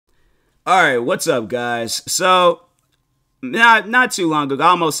All right, what's up, guys? So, not too long ago, I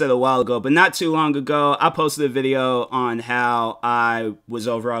almost said a while ago, but not too long ago, I posted a video on how I was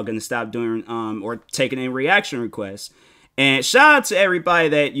overall going to stop doing or taking in reaction requests. And shout out to everybody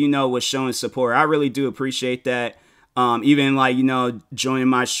that was showing support. I really do appreciate that. Even like joining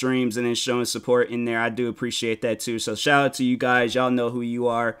my streams and then showing support in there, I do appreciate that too. So shout out to you guys. Y'all know who you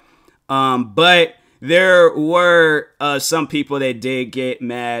are. But there were some people that did get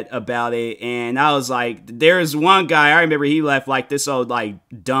mad about it, and I was like, there's one guy, I remember he left like this old like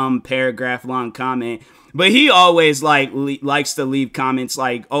dumb paragraph long comment, but he always like likes to leave comments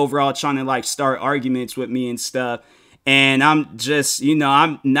like overall trying to like start arguments with me and stuff. And I'm just,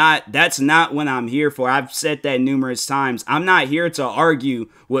 that's not what I'm here for. I've said that numerous times. I'm not here to argue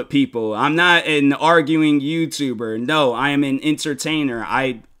with people. I'm not an arguing YouTuber. No, I am an entertainer.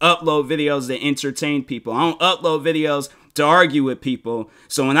 I upload videos that entertain people. I don't upload videos to argue with people.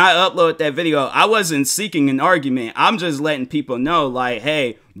 So when I upload that video, I wasn't seeking an argument. I'm just letting people know like,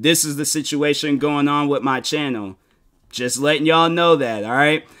 hey, this is the situation going on with my channel. Just letting y'all know that, all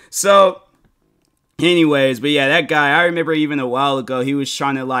right? So anyways, but yeah, that guy, I remember even a while ago, he was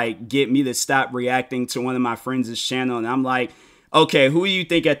trying to like get me to stop reacting to one of my friends' channel. And I'm like, okay, who do you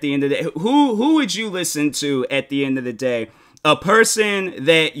think at the end of the day, who would you listen to at the end of the day? A person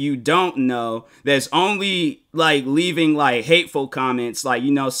that you don't know that's only like leaving like hateful comments, like,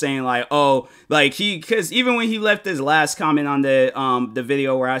 saying like, oh, like because even when he left his last comment on the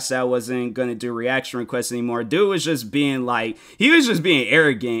video where I said I wasn't gonna do reaction requests anymore, dude was just being like, he was just being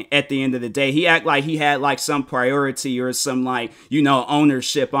arrogant at the end of the day. He act like he had like some priority or some like,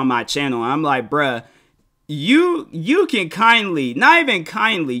 ownership on my channel. I'm like, bruh, you can kindly, not even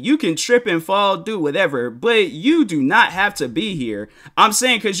kindly, you can trip and fall, do whatever, but you do not have to be here. I'm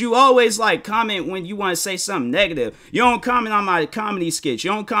saying, because you always like comment when you want to say something negative. You don't comment on my comedy skits.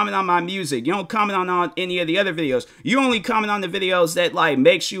 You don't comment on my music. You don't comment on any of the other videos. You only comment on the videos that like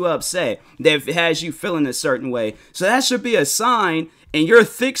makes you upset, that has you feeling a certain way. So that should be a sign in your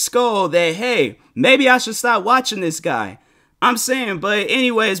thick skull that, hey, maybe I should stop watching this guy. I'm saying, but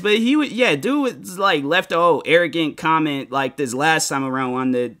anyways, but he would, yeah, dude was like left a whole arrogant comment like this last time around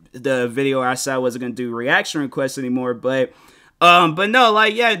on the video where I said I wasn't gonna do reaction requests anymore, but no,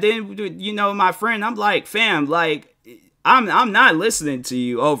 like, yeah, then, my friend, I'm like, fam, like, I'm not listening to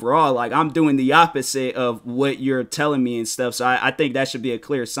you overall. Like, I'm doing the opposite of what you're telling me and stuff. So I think that should be a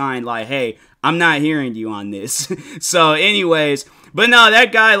clear sign like, hey, I'm not hearing you on this. So anyways, but no,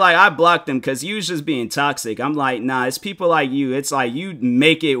 that guy, like, I blocked him because he was just being toxic. I'm like, nah, it's people like you. It's like you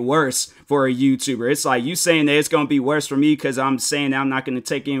make it worse for a YouTuber. It's like you saying that it's going to be worse for me because I'm saying that I'm not going to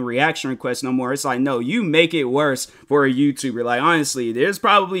take in reaction requests no more. It's like, no, you make it worse for a YouTuber. Like, honestly, there's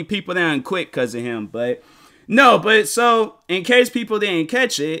probably people that don't quit because of him. But no, but so in case people didn't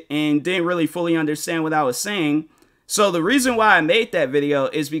catch it and didn't really fully understand what I was saying, so the reason why I made that video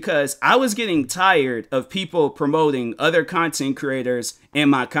is because I was getting tired of people promoting other content creators in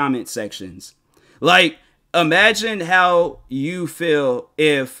my comment sections. Like, imagine how you feel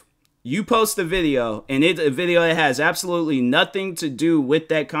if you post a video and it's a video that has absolutely nothing to do with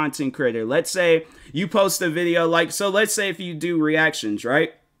that content creator. Let's say you post a video like, so let's say if you do reactions,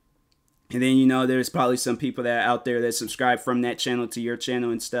 right? And then, there's probably some people that are out there that subscribe from that channel to your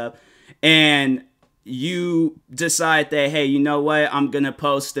channel and stuff. And you decide that, hey, you know what, I'm gonna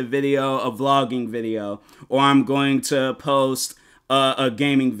post a vlogging video, or I'm going to post a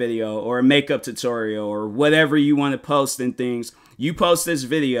gaming video or a makeup tutorial or whatever you want to post and things. You post this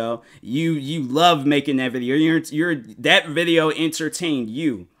video, you love making that video, that video entertained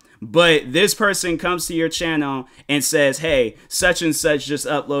you. But this person comes to your channel and says, hey, such and such just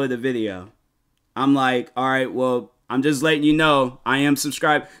uploaded a video. I'm like, all right, well, I'm just letting you know I am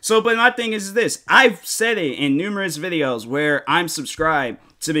subscribed. So, but my thing is this. I've said it in numerous videos where I'm subscribed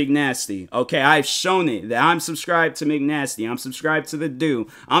to McNasty. Okay, I've shown it that I'm subscribed to McNasty. I'm subscribed to the Do.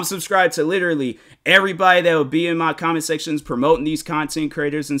 I'm subscribed to literally everybody that will be in my comment sections promoting these content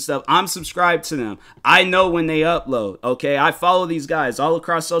creators and stuff. I'm subscribed to them. I know when they upload. Okay, I follow these guys all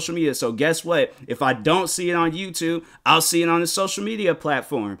across social media. So guess what? If I don't see it on YouTube, I'll see it on the social media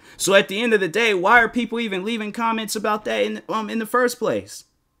platform. So at the end of the day, why are people even leaving comments about that in the first place?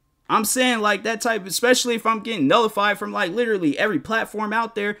 I'm saying like that type, especially if I'm getting nullified from like literally every platform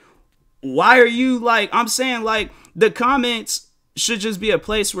out there. Why are you like, I'm saying like the comments should just be a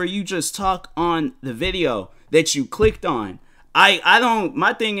place where you just talk on the video that you clicked on. I don't,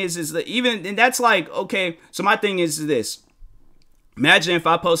 my thing is that even, and that's like, okay, so my thing is this. Imagine if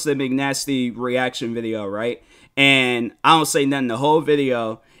I posted a McNasty reaction video, right? And I don't say nothing the whole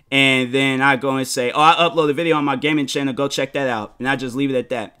video. and then I go and say, oh, I upload a video on my gaming channel, go check that out, and I just leave it at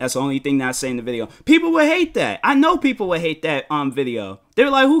that. That's the only thing that I say in the video. People would hate that. I know people would hate that video. They're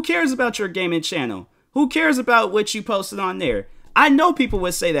like, who cares about your gaming channel? Who cares about what you posted on there? I know people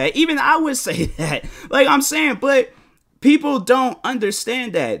would say that. Even I would say that. Like I'm saying, but people don't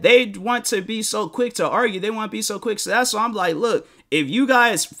understand that. They want to be so quick to argue. They want to be so quick. So that's why I'm like, look, if you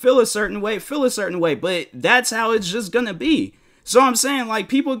guys feel a certain way, feel a certain way. But that's how it's just going to be. So I'm saying, like,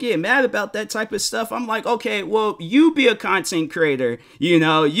 people get mad about that type of stuff. I'm like, okay, well, you be a content creator. You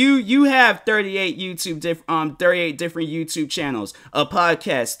know, you have 38 different YouTube channels, a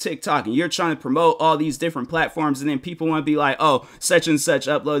podcast, TikTok, and you're trying to promote all these different platforms, and then people want to be like, oh, such and such,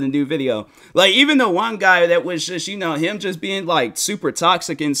 upload a new video. Like, even the one guy that was just, you know, him just being like super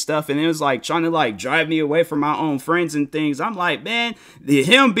toxic and stuff, and it was like trying to like drive me away from my own friends and things. I'm like, man,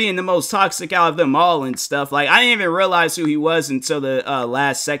 him being the most toxic out of them all and stuff. Like, I didn't even realize who he was until the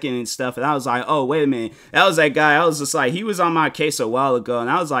last second and stuff, and I was like, oh, wait a minute, that was that guy. I was just like, he was on my case a while ago, and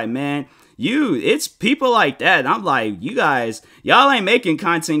I was like, man, it's people like that. And I'm like, you guys, y'all ain't making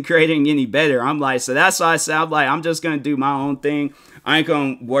content creating any better. I'm like, so that's why I said, I'm like, I'm just gonna do my own thing. I ain't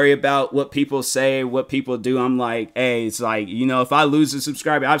gonna worry about what people say, what people do. I'm like, hey, it's like, you know, if I lose a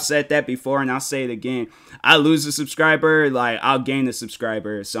subscriber, I've said that before and I'll say it again. I lose a subscriber, like, I'll gain a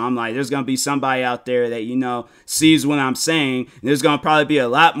subscriber. So I'm like, there's gonna be somebody out there that, you know, sees what I'm saying. There's gonna probably be a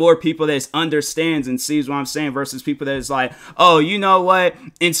lot more people that understands and sees what I'm saying versus people that is like, oh, you know what?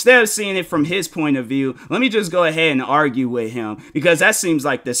 Instead of seeing it from his point of view, let me just go ahead and argue with him, because that seems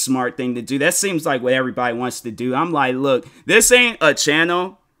like the smart thing to do. That seems like what everybody wants to do. I'm like, look, this ain't a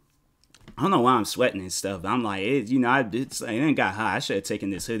channel. I don't know why I'm sweating and stuff. I'm like, you know, it ain't got hot. I should have taken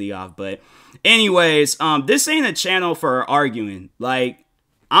this hoodie off. But anyways, this ain't a channel for arguing. Like,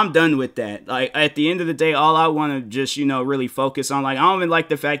 I'm done with that. Like, at the end of the day, all I want to just, you know, really focus on, like, I don't even like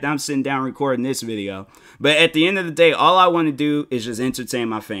the fact that I'm sitting down recording this video. But at the end of the day, all I want to do is just entertain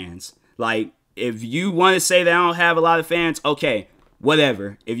my fans. Like, if you want to say that I don't have a lot of fans, okay,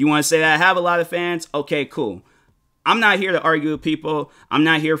 whatever. If you want to say that I have a lot of fans, okay, cool. I'm not here to argue with people. I'm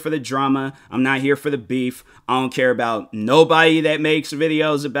not here for the drama. I'm not here for the beef. I don't care about nobody that makes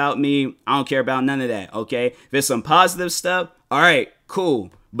videos about me. I don't care about none of that, okay? If it's some positive stuff, all right,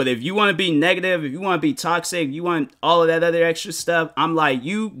 cool. But if you want to be negative, if you want to be toxic, you want all of that other extra stuff, I'm like,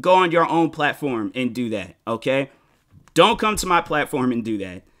 you go on your own platform and do that, okay? Don't come to my platform and do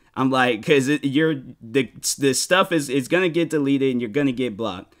that. I'm like, because the stuff is going to get deleted and you're going to get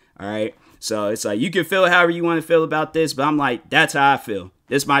blocked, all right? So it's like, you can feel however you want to feel about this, but I'm like, that's how I feel.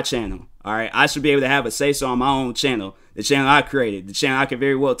 This is my channel, all right? I should be able to have a say-so on my own channel, the channel I created, the channel I can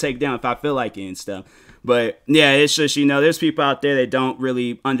very well take down if I feel like it and stuff. But yeah, it's just, you know, there's people out there that don't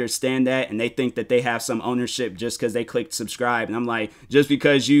really understand that, and they think that they have some ownership just because they clicked subscribe. And I'm like, just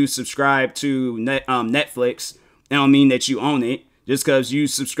because you subscribe to Netflix, that don't mean that you own it. Just because you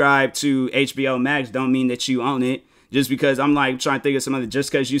subscribe to HBO Max don't mean that you own it. Just because I'm like trying to think of some other, just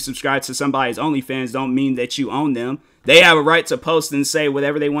because you subscribe to somebody's OnlyFans don't mean that you own them. They have a right to post and say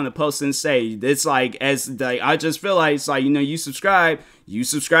whatever they want to post and say. It's like, I just feel like it's like, you know, you subscribing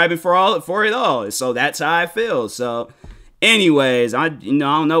for it all. So that's how I feel. So anyways, I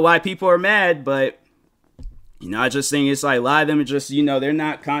don't know why people are mad, but you know, I just think it's like a lot of them are just, you know, they're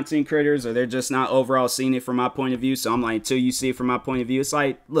not content creators, or they're just not overall seeing it from my point of view. So I'm like, until you see it from my point of view, it's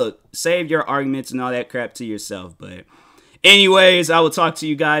like, look, save your arguments and all that crap to yourself. But anyways, I will talk to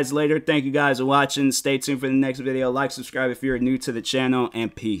you guys later. Thank you guys for watching. Stay tuned for the next video. Like, subscribe if you're new to the channel,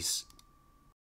 and peace.